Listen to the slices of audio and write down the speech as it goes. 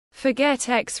Forget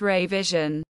X-ray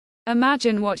vision.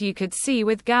 Imagine what you could see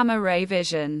with gamma-ray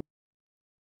vision.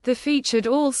 The featured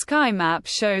all-sky map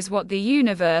shows what the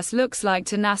universe looks like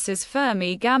to NASA's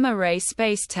Fermi Gamma-Ray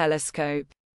Space Telescope.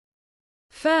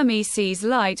 Fermi sees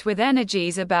light with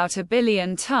energies about 1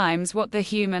 billion times what the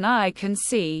human eye can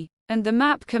see, and the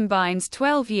map combines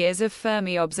 12 years of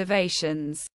Fermi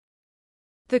observations.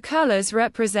 The colors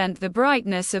represent the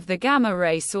brightness of the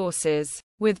gamma-ray sources,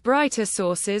 with brighter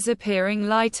sources appearing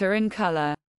lighter in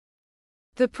color.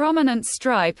 The prominent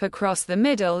stripe across the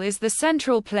middle is the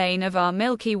central plane of our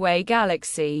Milky Way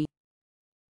galaxy.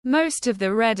 Most of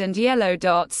the red and yellow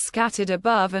dots scattered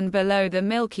above and below the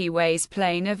Milky Way's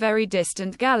plane are very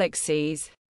distant galaxies,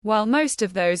 while most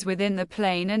of those within the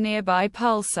plane are nearby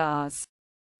pulsars.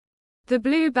 The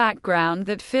blue background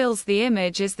that fills the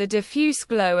image is the diffuse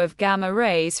glow of gamma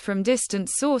rays from distant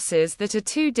sources that are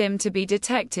too dim to be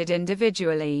detected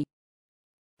individually.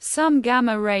 Some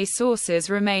gamma-ray sources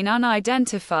remain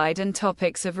unidentified and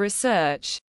topics of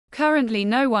research. Currently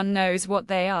no one knows what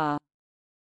they are.